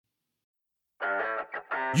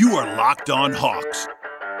You are Locked On Hawks,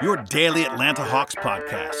 your daily Atlanta Hawks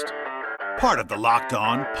podcast. Part of the Locked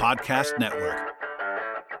On Podcast Network.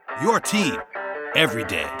 Your team every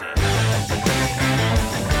day.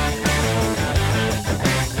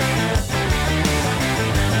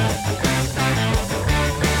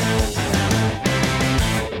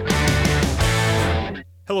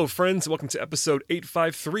 Hello, friends. Welcome to episode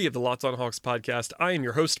 853 of the Locked On Hawks podcast. I am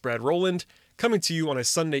your host, Brad Rowland, coming to you on a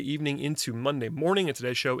Sunday evening into Monday morning. And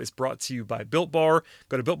today's show is brought to you by Built Bar.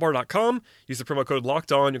 Go to BuiltBar.com, use the promo code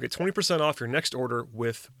Locked On. You'll get 20% off your next order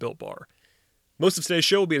with Built Bar. Most of today's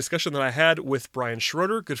show will be a discussion that I had with Brian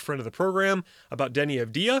Schroeder, good friend of the program, about Deni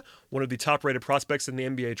Avdija, one of the top-rated prospects in the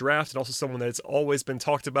NBA draft, and also someone that has always been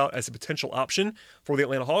talked about as a potential option for the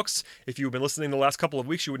Atlanta Hawks. If you've been listening the last couple of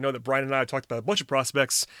weeks, you would know that Brian and I have talked about a bunch of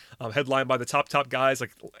prospects, headlined by the top guys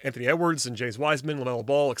like Anthony Edwards and James Wiseman, LaMelo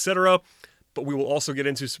Ball, etc. But we will also get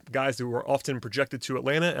into some guys who are often projected to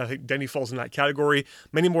Atlanta, and I think Deni falls in that category.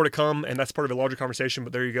 Many more to come, and that's part of a larger conversation,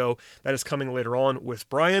 but there you go. That is coming later on with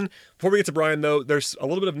Brian. Before we get to Brian, though, there's a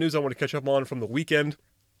little bit of news I want to catch up on from the weekend.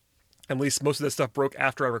 At least most of this stuff broke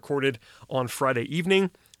after I recorded on Friday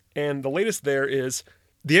evening, and the latest there is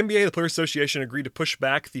the NBA and the Players Association agreed to push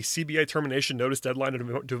back the CBA termination notice deadline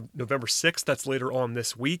to November 6th. That's later on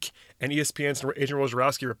this week. And ESPN's Adrian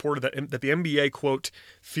Wojnarowski reported that the NBA, quote,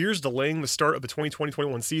 fears delaying the start of the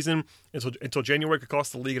 2020-21 season until January could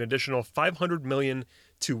cost the league an additional $500 million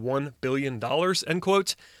to $1 billion, end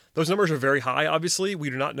quote. Those numbers are very high, obviously. We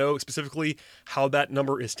do not know specifically how that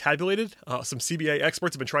number is tabulated. Some CBA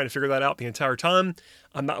experts have been trying to figure that out the entire time.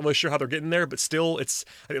 I'm not really sure how they're getting there, but still, I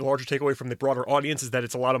think a larger takeaway from the broader audience is that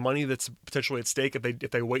it's a lot of money that's potentially at stake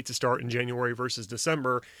if they wait to start in January versus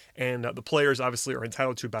December. And the players obviously are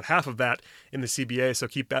entitled to about half of that in the CBA, so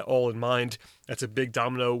keep that all in mind. That's a big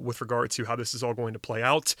domino with regard to how this is all going to play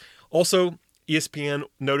out. Also, ESPN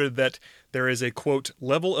noted that there is a, quote,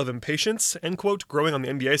 level of impatience, end quote, growing on the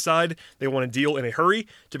NBA side. They want a deal in a hurry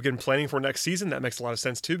to begin planning for next season. That makes a lot of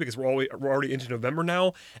sense, too, because we're already into November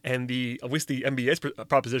now, and at least the NBA's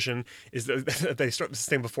proposition is that they start this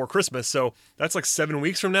thing before Christmas. So that's like 7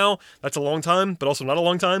 weeks from now. That's a long time, but also not a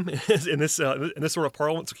long time in this sort of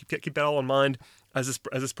parlance. So keep that all in mind as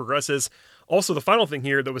this progresses. Also, the final thing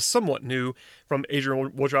here that was somewhat new from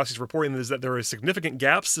Adrian Wojnarowski's reporting is that there are significant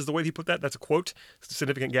gaps, is the way he put that. That's a quote,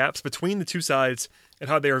 significant gaps between the two sides and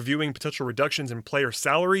how they are viewing potential reductions in player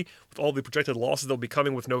salary with all the projected losses that will be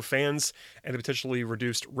coming with no fans and the potentially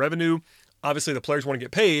reduced revenue. Obviously, the players want to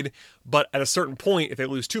get paid, but at a certain point, if they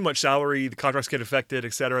lose too much salary, the contracts get affected,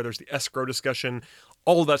 etc. There's the escrow discussion,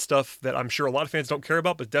 all of that stuff that I'm sure a lot of fans don't care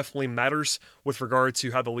about, but definitely matters with regard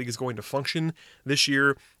to how the league is going to function this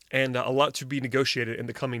year, and a lot to be negotiated in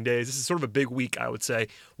the coming days. This is sort of a big week, I would say,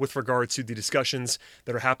 with regard to the discussions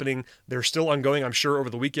that are happening. They're still ongoing, I'm sure, over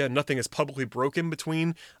the weekend. Nothing is publicly broken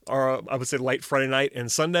between, I would say, late Friday night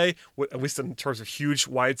and Sunday, at least in terms of huge,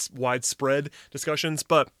 widespread discussions,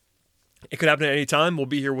 but it could happen at any time. We'll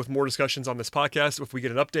be here with more discussions on this podcast if we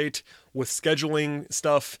get an update with scheduling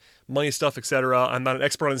stuff, money stuff, etc. I'm not an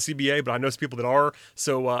expert on the CBA, but I know some people that are,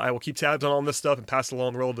 so I will keep tabs on all this stuff and pass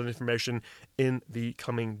along the relevant information in the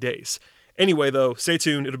coming days. Anyway, though, stay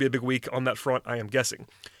tuned. It'll be a big week on that front, I am guessing.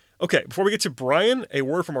 Okay, before we get to Brian, a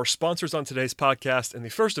word from our sponsors on today's podcast, and the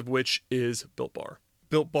first of which is Built Bar.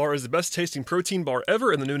 Built Bar is the best tasting protein bar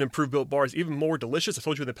ever, and the new and improved Built Bar is even more delicious. I've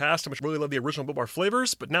told you in the past how much I really love the original Built Bar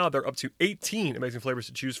flavors, but now they're up to 18 amazing flavors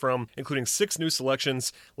to choose from, including 6 new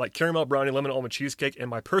selections like caramel brownie, lemon almond cheesecake, and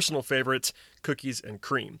my personal favorite, cookies and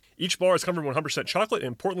cream. Each bar is covered in 100% chocolate, and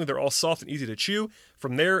importantly, they're all soft and easy to chew.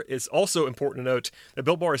 From there, it's also important to note that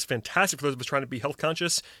Built Bar is fantastic for those of us trying to be health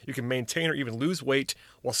conscious. You can maintain or even lose weight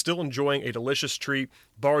while still enjoying a delicious treat.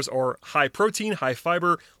 Bars are high protein, high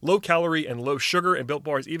fiber, low calorie, and low sugar, and Built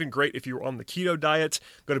Bar is even great if you're on the keto diet.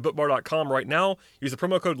 Go to BuiltBar.com right now, use the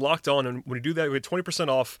promo code LOCKEDON, and when you do that, you get 20%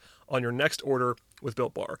 off on your next order with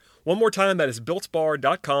Built Bar. One more time, that is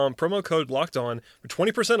BuiltBar.com, promo code LOCKEDON for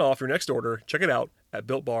 20% off your next order. Check it out at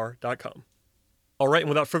BuiltBar.com. All right, and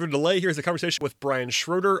without further delay, here's a conversation with Brian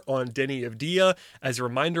Schroeder on Deni Avdija. As a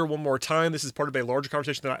reminder, one more time, this is part of a larger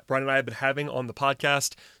conversation that Brian and I have been having on the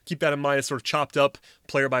podcast. Keep that in mind. It's sort of chopped up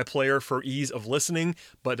player by player for ease of listening,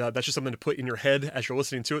 but that's just something to put in your head as you're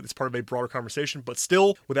listening to it. It's part of a broader conversation, but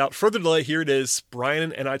still, without further delay, here it is,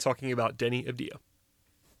 Brian and I talking about Deni Avdija.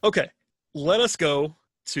 Okay, let us go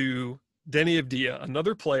to Deni Avdija,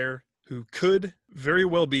 another player who could very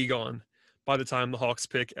well be gone by the time the Hawks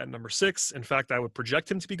pick at number 6. In fact, I would project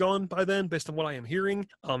him to be gone by then based on what I am hearing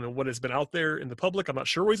and what has been out there in the public. I'm not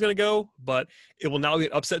sure where he's going to go, but it will now be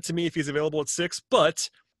an upset to me if he's available at 6. But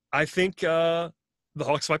I think the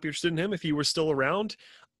Hawks might be interested in him if he were still around.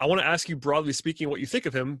 I want to ask you, broadly speaking, what you think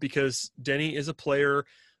of him, because Denny is a player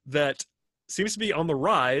that seems to be on the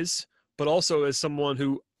rise, but also is someone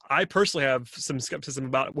who I personally have some skepticism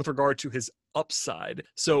about with regard to his upside.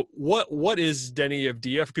 So what is Denny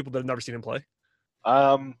Avdia for people that have never seen him play?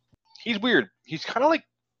 He's weird. He's kind of like,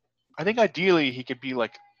 I think ideally he could be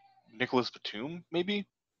like Nicholas Batum, maybe,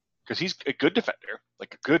 because he's a good defender,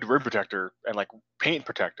 like a good rim protector and like paint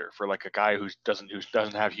protector for like a guy who doesn't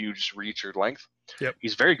have huge reach or length. Yep.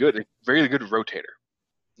 He's very good rotator,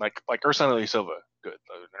 like Ersan Ilyasova, good.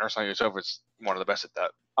 And Ersan Ilyasova is one of the best at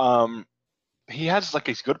that. He has like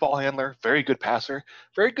he's a good ball handler, very good passer,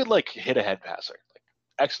 very good like hit ahead passer, like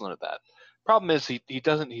excellent at that. Problem is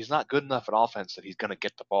he's not good enough at offense that he's going to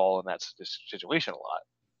get the ball in that situation a lot.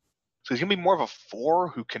 So he's going to be more of a 4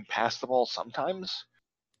 who can pass the ball sometimes.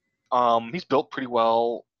 He's built pretty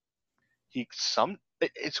well.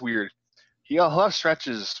 It's weird. He'll have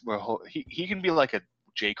stretches where he can be like a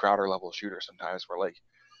Jay Crowder level shooter sometimes, where like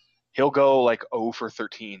he'll go like 0 for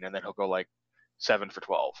 13 and then he'll go like 7 for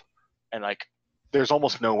 12, and like there's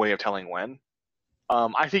almost no way of telling when.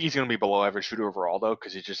 I think he's going to be below average shooter overall though,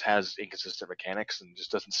 because he just has inconsistent mechanics and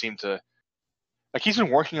just doesn't seem to like he's been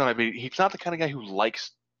working on it, but he's not the kind of guy who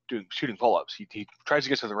likes shooting pull-ups. He tries to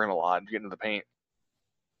get to the rim a lot and get into the paint.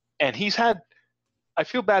 And I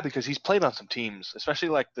feel bad because he's played on some teams, especially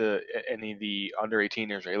like the under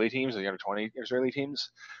 18 Israeli teams, or the under 20 Israeli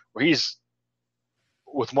teams, where he's,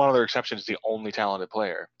 with one other exception, is the only talented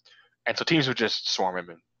player. And so teams would just swarm him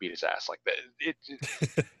and beat his ass. Like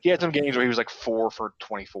he had some games where he was like 4 for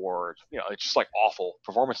 24. It's just like awful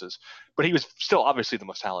performances. But he was still obviously the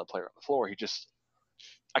most talented player on the floor.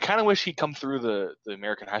 I kind of wish he'd come through the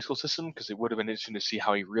American high school system, because it would have been interesting to see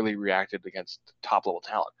how he really reacted against top level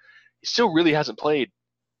talent. He still really hasn't played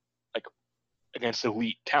like against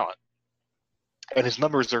elite talent, and his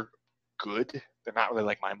numbers are good. They're not really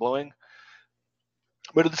like mind blowing,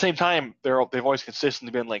 but at the same time, they've always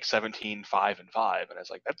consistently been like 17, 5, and 5, and it's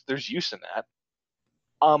like there's use in that.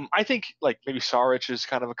 I think like maybe Saric is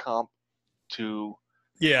kind of a comp to,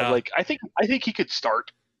 yeah. Like I think he could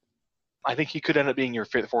start. I think he could end up being your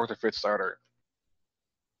 4th or 5th starter.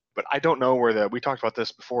 But I don't know we talked about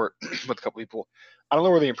this before with a couple people. I don't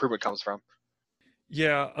know where the improvement comes from.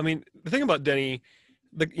 Yeah, I mean, the thing about Denny,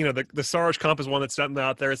 the Saric comp is one that's definitely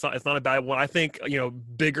out there. It's not a bad one. I think,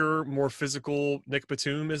 bigger, more physical Nick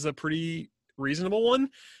Batum is a pretty reasonable one,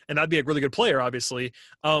 and that'd be a really good player, obviously.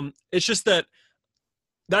 It's just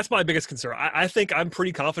that's my biggest concern. I think I'm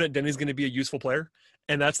pretty confident Denny's going to be a useful player,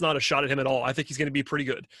 and that's not a shot at him at all. I think he's going to be pretty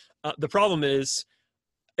good. The problem is,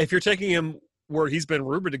 if you're taking him where he's been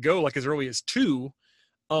rumored to go, like as early as 2,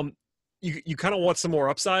 you kind of want some more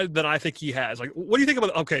upside than I think he has. Like, what do you think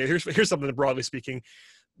about? Okay, here's something broadly speaking.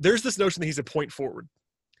 There's this notion that he's a point forward.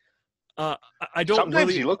 I don't. Sometimes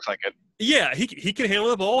really, he looks like it. Yeah, he can handle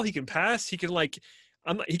the ball. He can pass. He can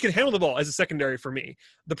he can handle the ball as a secondary for me.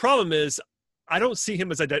 The problem is, I don't see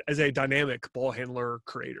him as a dynamic ball handler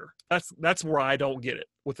creator. That's where I don't get it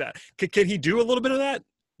with that. Can he do a little bit of that?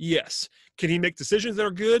 Yes. Can he make decisions that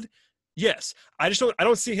are good? Yes. I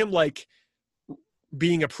don't see him like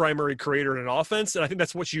being a primary creator in an offense, and I think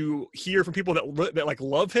that's what you hear from people that like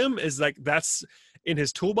love him, is like that's in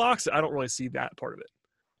his toolbox. I don't really see that part of it.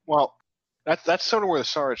 Well, that's sort of where the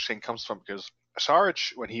Saric thing comes from, because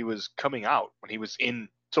Saric, when he was coming out, when he was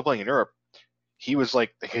still playing in Europe, he was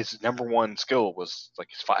like his number one skill was like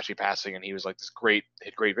his flashy passing, and he was like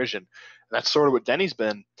had great vision. And that's sort of what Denny's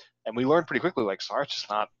been, and we learned pretty quickly like Saric is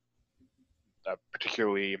not a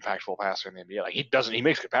particularly impactful passer in the NBA. Like he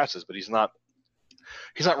makes good passes, but he's not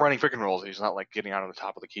running pick and rolls. He's not like getting out on the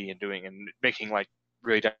top of the key and making like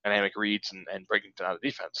really dynamic reads and breaking down the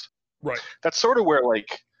defense. Right. That's sort of where like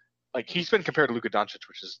he's been compared to Luka Doncic,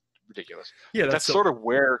 which is ridiculous. Yeah, that's sort of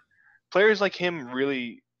where players like him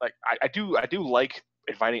really like. I do like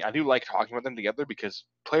talking about them together, because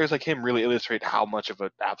players like him really illustrate how much of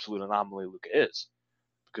an absolute anomaly Luka is.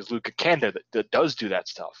 Because Luka does do that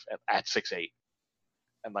stuff at 6'8",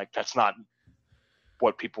 and like that's not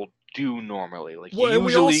what people do normally. Like, well, and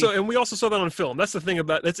we also saw that on film. That's the thing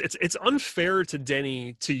about it's unfair to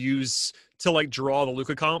Denny to draw the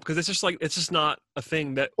Luka comp, because it's just not a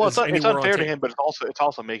thing that. Well, it's unfair to him, but it's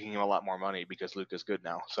also making him a lot more money because Luka's good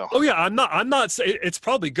now. So. Oh yeah, I'm not saying it's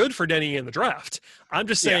probably good for Denny in the draft. I'm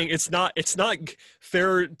just saying it's not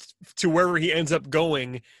fair to wherever he ends up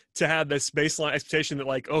going to have this baseline expectation that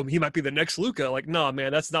like, oh, he might be the next Luka. Like, nah,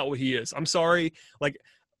 man, that's not what he is. I'm sorry. Like,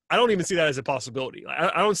 I don't even see that as a possibility.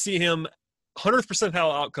 I don't see him 100%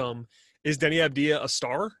 how outcome. Is Denny Avdia a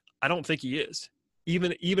star? I don't think he is.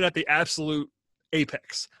 Even at the absolute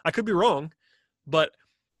apex. I could be wrong, but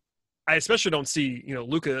I especially don't see,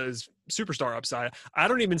 Luka's superstar upside. I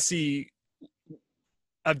don't even see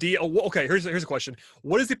Avdia. Oh, okay, here's a question.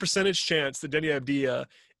 What is the percentage chance that Denny Avdia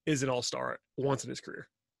is an all-star once in his career?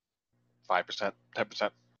 5%, 10%.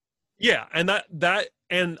 Yeah, and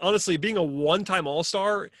and honestly, being a one-time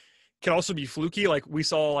all-star can also be fluky. Like we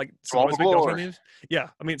saw, like Sabonis make the all-star team. Yeah,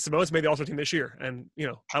 I mean Sabonis made the all-star team this year, and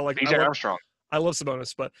I Armstrong. I love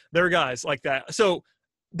Sabonis, but there are guys like that. So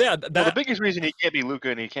yeah, the biggest reason he can't be Luka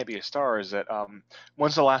and he can't be a star is that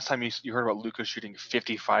when's the last time you heard about Luka shooting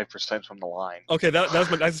 55% from the line? Okay, that's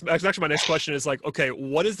actually my next question is like, okay,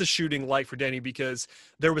 what is the shooting like for Danny? Because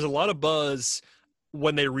there was a lot of buzz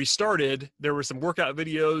when they restarted. There were some workout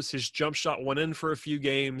videos. His jump shot went in for a few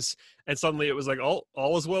games, and suddenly it was like,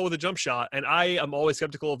 all is well with a jump shot. And I am always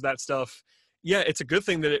skeptical of that stuff. Yeah, it's a good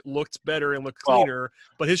thing that it looked better and looked cleaner,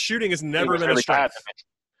 but his shooting has never been a strength.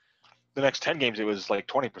 The next 10 games, it was like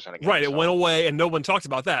 20% again. Right, it went away, and no one talked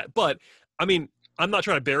about that. But, I mean, I'm not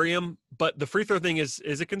trying to bury him, but the free throw thing is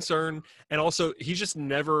a concern. And also, he's just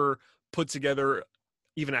never put together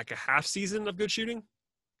even like a half season of good shooting.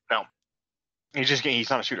 No. He's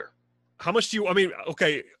not a shooter. How much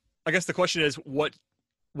okay, I guess the question is, what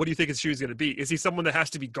do you think his shooting is going to be? Is he someone that has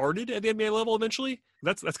to be guarded at the NBA level eventually?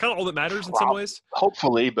 That's kind of all that matters in some ways.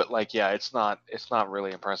 Hopefully, but it's not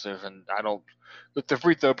really impressive, and I don't. But the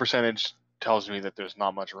free throw percentage tells me that there's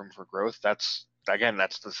not much room for growth. That's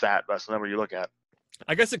the stat. That's the number you look at.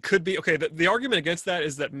 I guess it could be okay. The argument against that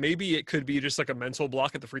is that maybe it could be just like a mental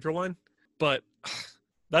block at the free throw line, but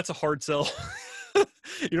that's a hard sell.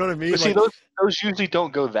 You know what I mean? But see, those usually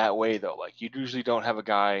don't go that way though. Like you usually don't have a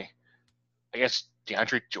guy. I guess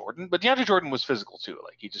DeAndre Jordan, but DeAndre Jordan was physical too.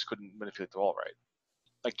 Like he just couldn't manipulate the ball right.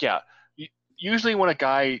 Like usually when a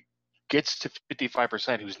guy gets to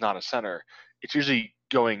 55% who's not a center, it's usually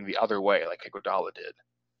going the other way, like Iguodala did.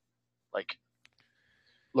 Like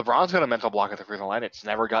LeBron's got a mental block at the free throw line. It's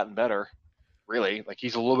never gotten better, really. Like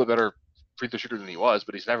he's a little bit better free throw shooter than he was,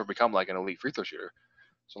 but he's never become like an elite free throw shooter.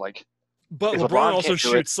 So like, but LeBron also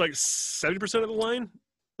shoots like 70% of the line,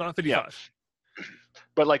 not 55. Yeah.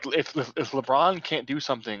 But like, if LeBron can't do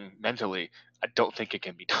something mentally, I don't think it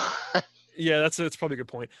can be done. Yeah, that's probably a good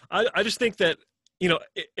point. I just think that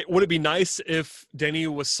would it be nice if Denny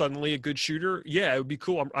was suddenly a good shooter? Yeah, it would be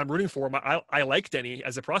cool. I'm rooting for him. I like Denny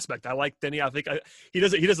as a prospect. I like Denny. I think he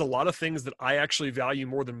does a lot of things that I actually value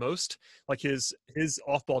more than most, like his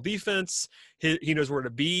off-ball defense. He knows where to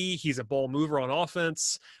be. He's a ball mover on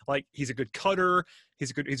offense. Like he's a good cutter.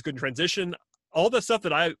 He's good in transition. All the stuff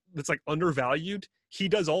that's like undervalued, he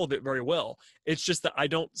does all of it very well. It's just that I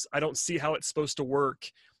don't see how it's supposed to work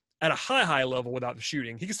at a high level without the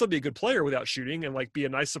shooting. He can still be a good player without shooting and like be a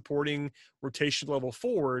nice supporting rotation level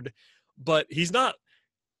forward, but he's not.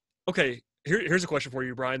 Okay, here's a question for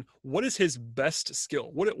you, Brian. What is his best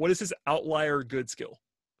skill? What is his outlier good skill?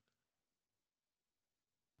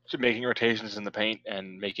 So making rotations in the paint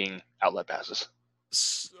and making outlet passes.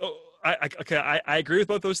 So, I agree with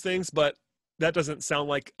both those things, but that doesn't sound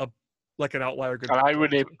like an outlier good. I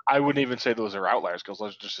wouldn't even say those are outlier skills.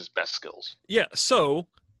 Those are just his best skills. Yeah. So,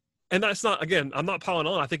 and that's not, again, I'm not piling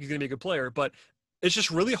on. I think he's going to be a good player, but it's just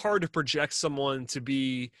really hard to project someone to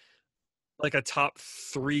be like a top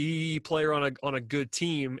 3 player on a good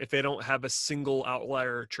team if they don't have a single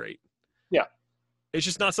outlier trait. Yeah. It's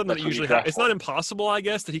just not something that usually happens. It's not impossible, I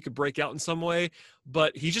guess, that he could break out in some way,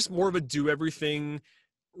 but he's just more of a do everything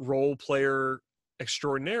role player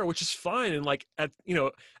extraordinaire, which is fine. And like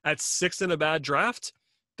at 6 in a bad draft,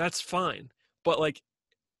 that's fine. But like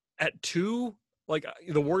at 2, like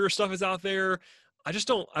the Warrior stuff is out there. I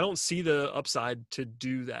don't see the upside to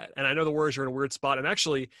do that. And I know the Warriors are in a weird spot. And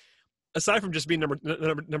actually, aside from just being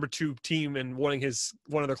number 2 team and wanting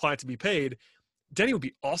one of their clients to be paid, Denny would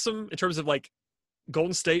be awesome in terms of like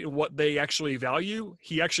Golden State and what they actually value.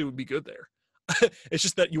 He actually would be good there. It's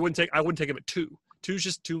just that I wouldn't take him at 2. 2 is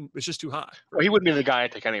just too. It's just too high. Well, he wouldn't be the guy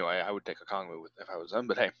I'd take anyway. I would take Okongwu if I was them.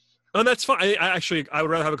 But hey, and that's fine. I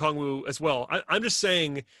would rather have Okongwu as well. I'm just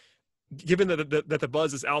saying, given that the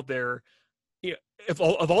buzz is out there, if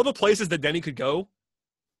all the places that Denny could go,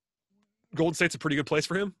 Golden State's a pretty good place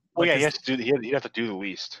for him. Well, yeah, he'd have to do the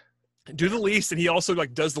least. Do the least, and he also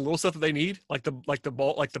like does the little stuff that they need, like the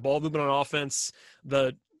ball movement on offense,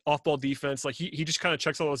 the off-ball defense. Like he just kind of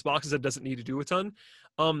checks all those boxes that doesn't need to do a ton.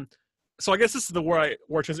 So I guess this is where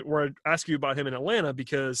I ask you about him in Atlanta,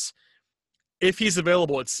 because if he's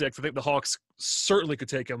available at 6, I think the Hawks certainly could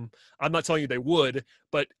take him. I'm not telling you they would,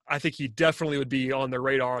 but I think he definitely would be on their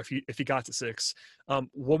radar if he got to 6.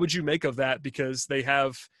 What would you make of that? Because they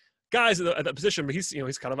have guys at that position, but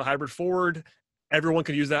he's kind of a hybrid forward. Everyone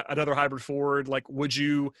could use that, another hybrid forward. Like, would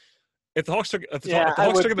you if the Hawks took if the, Yeah, if the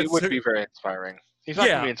Hawks took him it at would be very inspiring. He's not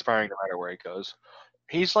going to yeah, be inspiring no matter where he goes.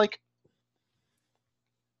 He's like,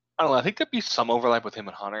 I don't know. I think there'd be some overlap with him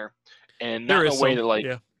and Hunter, and there not in is a way some that like,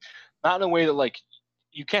 yeah. not in a way that like,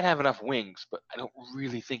 you can't have enough wings. But I don't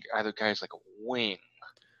really think either guy's like a wing.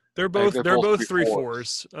 They're I think both they're both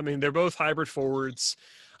 3-4s. 3-4s. I mean, they're both hybrid forwards.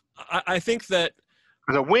 I think that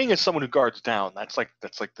Because a wing is someone who guards down. That's like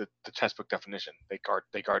the textbook definition. They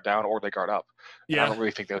guard down or they guard up. And I yeah. don't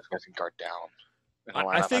really think those guys can guard down. In the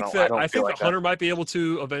I lineup. think I that don't I feel think like that Hunter might be able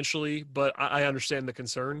to eventually, but I understand the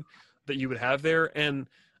concern that you would have there. And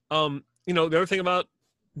the other thing about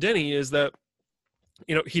Denny is that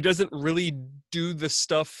he doesn't really do the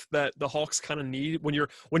stuff that the Hawks kind of need when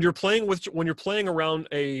you're playing around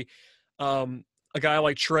a guy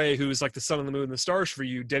like Trey, who's like the sun and the moon and the stars for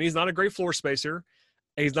you. Denny's not a great floor spacer,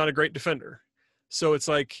 and he's not a great defender. So it's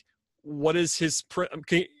like, what is his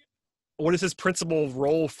principal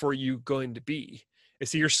role for you going to be?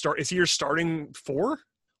 Is he your starting four?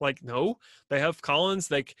 Like, no, they have Collins.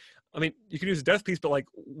 Like, I mean, you can use a depth piece, but like,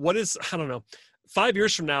 I don't know. 5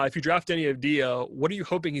 years from now, if you draft Denny Avdia, what are you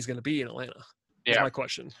hoping he's going to be in Atlanta? That's my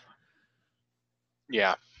question.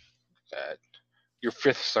 Yeah. Your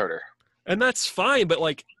fifth starter. And that's fine, but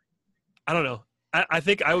like, I don't know. I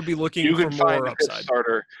think I would be looking for more upside.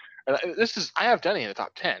 Starter. I have Denny in the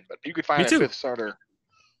top 10, but you could find a fifth starter.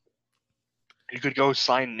 You could go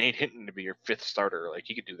sign Nate Hinton to be your fifth starter. Like,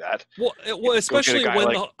 you could do that. Well, especially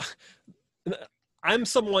when I'm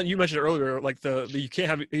someone you mentioned earlier, like the you can't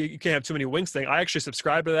have too many wings thing. I actually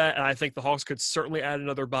subscribe to that, and I think the Hawks could certainly add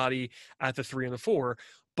another body at the 3 and the 4.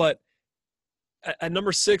 But at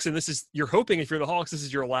number 6, and this is, you're hoping if you're the Hawks, this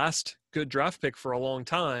is your last good draft pick for a long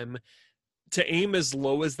time. To aim as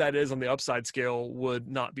low as that is on the upside scale would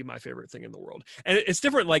not be my favorite thing in the world. And it's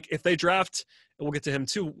different. Like, if they draft, and we'll get to him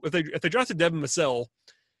too. If they drafted Devin Vassell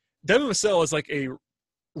is like a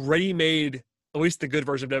ready-made, at least the good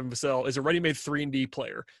version of Devin Vassell is a ready-made 3-and-D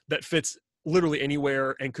player that fits literally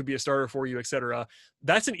anywhere and could be a starter for you, etc.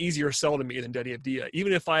 That's an easier sell to me than Denny Avdia.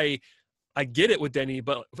 Even if I get it with Denny,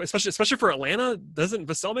 but especially for Atlanta, doesn't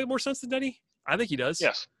Vassell make more sense than Denny? I think he does.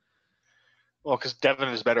 Yes. Well, because Devin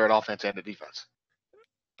is better at offense and at defense.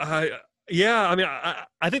 Yeah, I mean,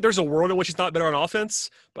 I think there's a world in which he's not better on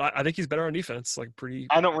offense, but I think he's better on defense. Like, pretty.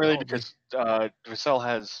 I don't really, because Vassell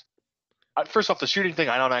has. First off, the shooting thing,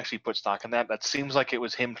 I don't actually put stock in that. That seems like it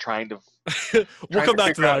was him trying to. We'll come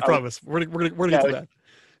back to that. I promise. We're gonna get to that.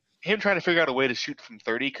 Him trying to figure out a way to shoot from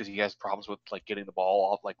 30 because he has problems with like getting the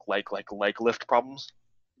ball off, like leg lift problems.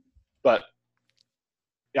 But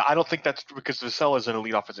yeah, I don't think that's because Vassell is an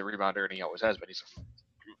elite offensive rebounder, and he always has been. He's a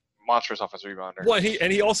monstrous offensive rebounder. Well,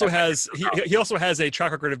 he also has a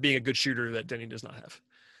track record of being a good shooter that Denny does not have.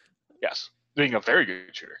 Yes, being a very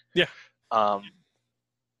good shooter. Yeah.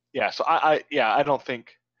 Yeah. So I don't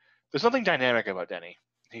think there's nothing dynamic about Denny.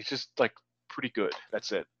 He's just like pretty good.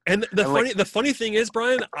 That's it. And the funny thing is,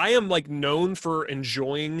 Brian, I am like known for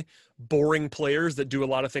enjoying boring players that do a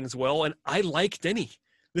lot of things well, and I like Denny.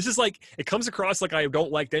 This is like, it comes across like I don't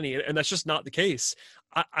like Denny, and that's just not the case.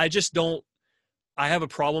 I just don't. I have a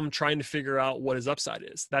problem trying to figure out what his upside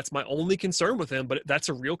is. That's my only concern with him, but that's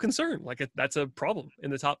a real concern. Like, that's a problem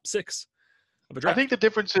in the top 6 of a draft. I think the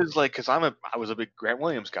difference is like, because I was a big Grant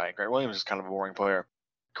Williams guy. And Grant Williams is kind of a boring player.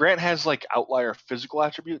 Grant has like outlier physical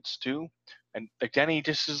attributes too, and like Denny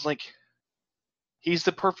just is like, he's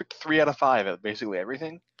the perfect 3 out of 5 at basically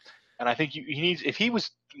everything. And I think he needs, if he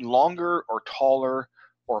was longer or taller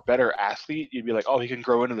or a better athlete, you'd be like, oh, he can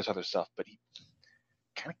grow into this other stuff, but he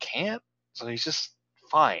kind of can't. So he's just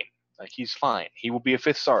fine. Like, he's fine. He will be a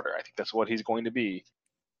 5th starter. I think that's what he's going to be.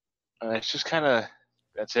 And it's just kind of,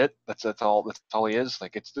 that's it. That's all he is.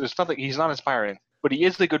 Like, there's nothing. He's not inspiring, but he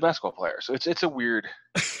is a good basketball player. So it's a weird.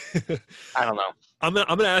 I don't know. I'm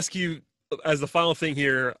gonna ask you as the final thing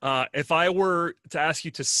here. If I were to ask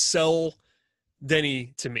you to sell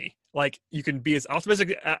Denny to me, like, you can be as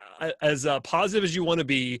optimistic as positive as you want to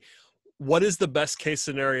be. What is the best case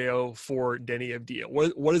scenario for Denny Avdia?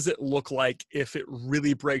 What does it look like if it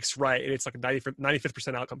really breaks right and it's like a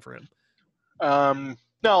 95% outcome for him?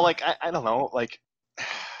 No, like, I don't know. Like,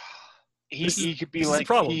 he could be like,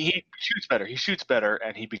 he shoots better. He shoots better,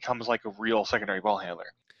 and he becomes like a real secondary ball handler.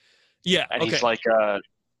 Yeah. And he's like,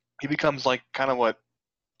 he becomes like kind of what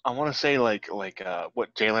I want to say, like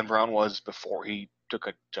what Jaylen Brown was before he took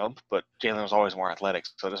a jump, but Jaylen was always more athletic,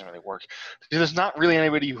 so it doesn't really work. There's not really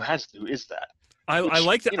anybody who is that. I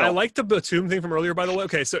like the Batum thing from earlier, by the way.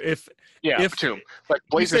 Okay, so if Batum, like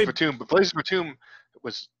Blazers Batum, but Blazers Batum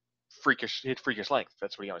was freakish length.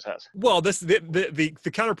 That's what he always has. Well,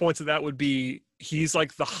 the counterpoint to that would be he's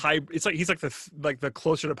like the high. It's like he's like the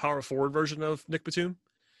closer to power forward version of Nick Batum,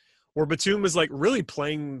 where Batum was like really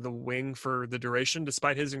playing the wing for the duration,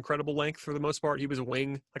 despite his incredible length for the most part. He was a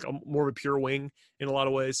wing, like more of a pure wing in a lot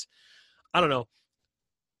of ways. I don't know.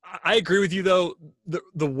 I agree with you though.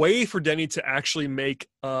 The way for Denny to actually make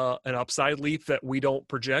an upside leap that we don't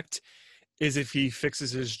project is if he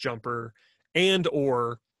fixes his jumper and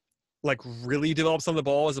or like really develops on the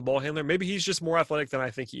ball as a ball handler. Maybe he's just more athletic than I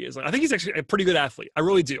think he is. Like, I think he's actually a pretty good athlete. I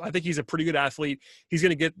really do. I think he's a pretty good athlete. He's going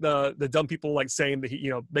to get the dumb people like saying that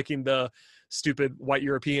he, making the stupid white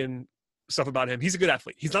European stuff about him. He's a good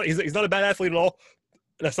athlete. He's not a bad athlete at all.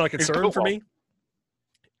 That's not a concern for me.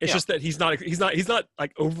 It's just that he's not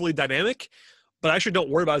like overly dynamic, but I actually don't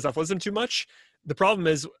worry about his athleticism too much. The problem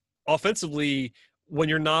is offensively, when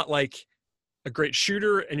you're not like a great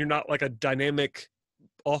shooter and you're not like a dynamic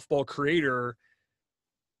off-ball creator,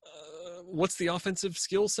 what's the offensive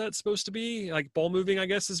skill set supposed to be? Like ball moving, I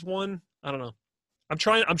guess, is one. I don't know. I'm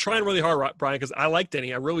trying really hard, Brian, because I like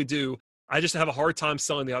Denny. I really do. I just have a hard time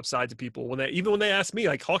selling the upside to people when they ask me,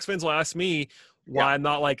 like Hawks fans will ask me why I'm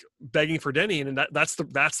not like begging for Denny, and that's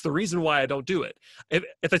the reason why I don't do it.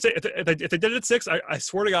 If they did it at 6, I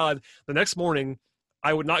swear to God, the next morning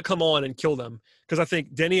I would not come on and kill them, because I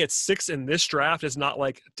think Denny at 6 in this draft is not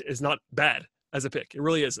bad as a pick. It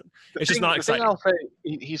really isn't. It's just not exciting. The thing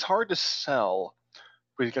I'll say, he's hard to sell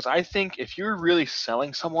because I think if you're really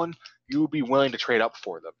selling someone, you would be willing to trade up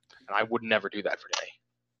for them, and I would never do that for Denny.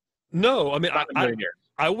 No, I mean,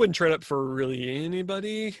 I wouldn't trade up for really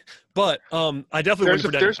anybody, but I definitely wouldn't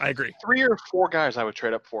for Denny. I agree. 3 or 4 guys I would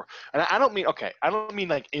trade up for, and I don't mean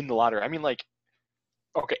like in the lottery. I mean like,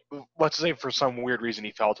 okay, let's say for some weird reason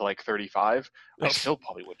he fell to like 35. I still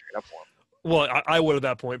probably wouldn't trade up for him. Well, I would at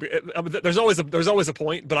that point. But there's always a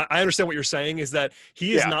point. But I understand what you're saying is that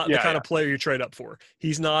he is not the kind of player you trade up for.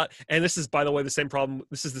 He's not. And this is, by the way, the same problem.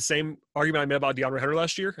 This is the same argument I made about DeAndre Hunter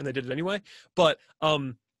last year, and they did it anyway. But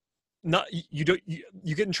you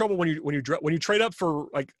get in trouble when you trade up for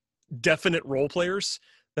like definite role players.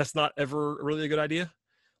 That's not ever really a good idea.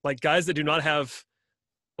 Like guys that do not have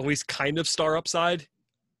at least kind of star upside.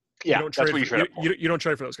 Yeah, that's what you trade up for. You don't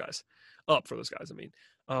trade for those guys. Up for those guys. I mean,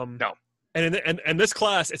 no. And in this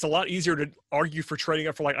class, it's a lot easier to argue for trading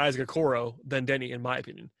up for like Isaac Okoro than Denny, in my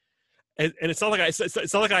opinion. And it's not like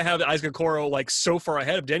it's not like I have Isaac Okoro like so far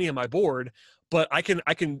ahead of Denny on my board, but I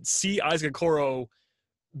can see Isaac Okoro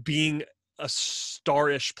being a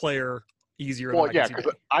star-ish player easier. Well, yeah, because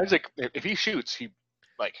Isaac, if he shoots, he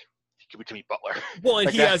could be Jimmy Butler. Well, and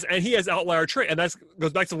he has outlier trait, and that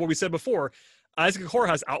goes back to what we said before. Isaac Okoro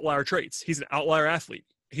has outlier traits. He's an outlier athlete.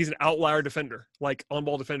 He's an outlier defender, like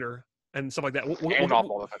on-ball defender and stuff like that.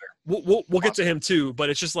 We'll get to him too, but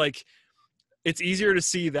it's just like it's easier to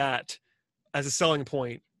see that as a selling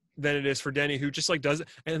point than it is for Denny, who just like does it.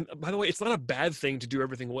 And by the way, it's not a bad thing to do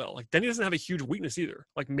everything well. Like Denny doesn't have a huge weakness either.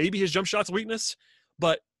 Like maybe his jump shot's a weakness,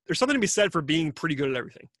 but there's something to be said for being pretty good at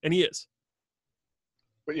everything, and he is.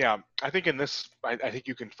 But yeah, I think in this, I think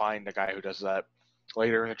you can find a guy who does that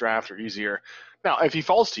later in the draft or easier. Now, if he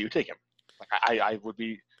falls to you, take him. Like I would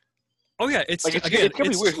be. Oh yeah, it's gonna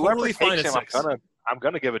be weird. Totally fine at 6. I'm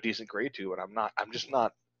gonna give a decent grade to, but I'm just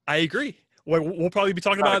not. I agree. We'll probably be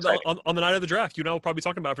talking about it on the night of the draft. We'll probably be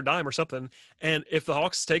talking about it for dime or something. And if the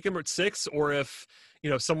Hawks take him at 6, or if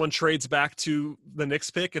someone trades back to the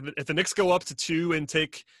Knicks pick, if the Knicks go up to 2 and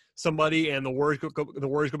take somebody, and the Warriors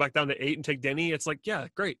go back down to 8 and take Denny, it's like, yeah,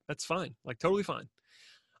 great, that's fine, like totally fine.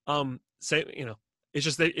 It's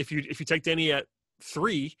just that if you take Denny at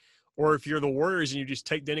 3, or if you're the Warriors and you just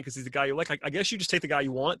take Denny because he's the guy you like, I guess you just take the guy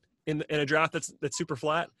you want in a draft that's super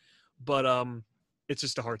flat. But it's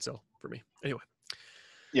just a hard sell for me. Anyway.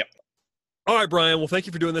 Yeah. All right, Brian. Well, thank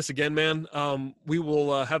you for doing this again, man. We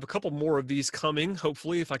will have a couple more of these coming,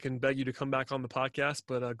 hopefully, if I can beg you to come back on the podcast.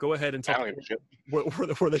 But go ahead and tell people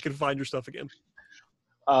where they can find your stuff again.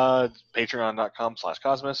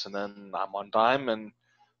 Patreon.com/Cosmos, and then I'm on Dime, and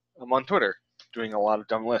I'm on Twitter doing a lot of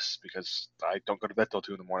dumb lists because I don't go to bed till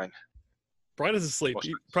 2 a.m. Brian is asleep.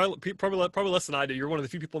 Probably less than I do. You're one of the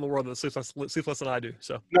few people in the world that sleeps less than I do.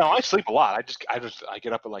 So no, I sleep a lot. I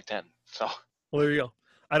get up at like 10. So well, there you go.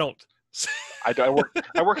 I don't. I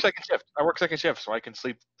work second shift. So I can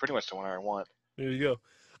sleep pretty much to whenever I want. There you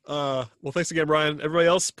go. Well, thanks again, Brian. Everybody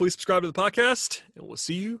else, please subscribe to the podcast, and we'll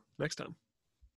see you next time.